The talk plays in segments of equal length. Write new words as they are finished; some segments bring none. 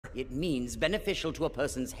It means beneficial to a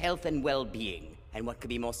person's health and well-being. And what could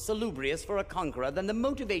be more salubrious for a conqueror than the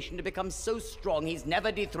motivation to become so strong he's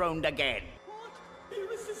never dethroned again? What?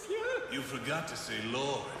 Beerus is here? You forgot to say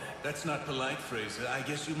Lord. That's not polite, Frieza. I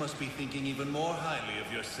guess you must be thinking even more highly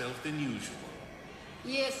of yourself than usual.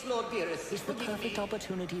 Yes, Lord Beerus. It's the perfect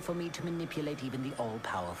opportunity for me to manipulate even the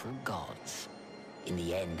all-powerful gods. In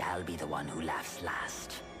the end, I'll be the one who laughs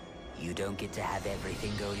last. You don't get to have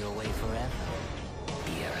everything go your way forever,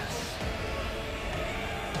 Beerus.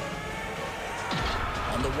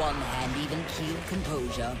 On the one hand, even keeled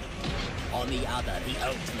composure. On the other, the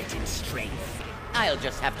ultimate in strength. I'll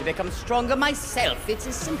just have to become stronger myself. It's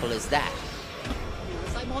as simple as that.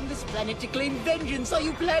 I'm on this planet to claim vengeance. Are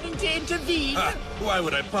you planning to intervene? Ha! Why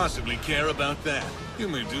would I possibly care about that? You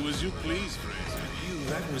may do as you please, Frieza.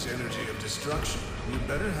 That was energy of destruction. You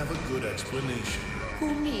better have a good explanation.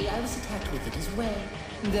 Who, me? I was attacked with it as well.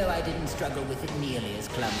 Though I didn't struggle with it nearly as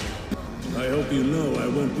clumsily. I hope you know I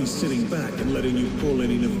won't be sitting back and letting you pull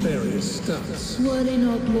any nefarious stunts. Worry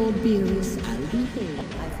not, Lord Beerus. I'll be here.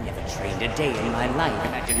 I've never trained a day in my life.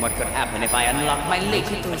 Imagine what could happen if I unlock my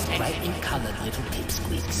latent Those potential. brightly colored little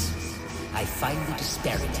pipsqueaks. I find the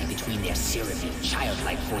disparity between their syrupy,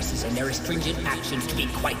 childlike voices and their astringent actions to be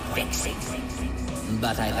quite vexing.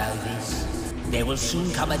 But I vow this. There will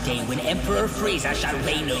soon come a day when Emperor Frieza shall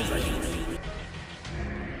reign over you.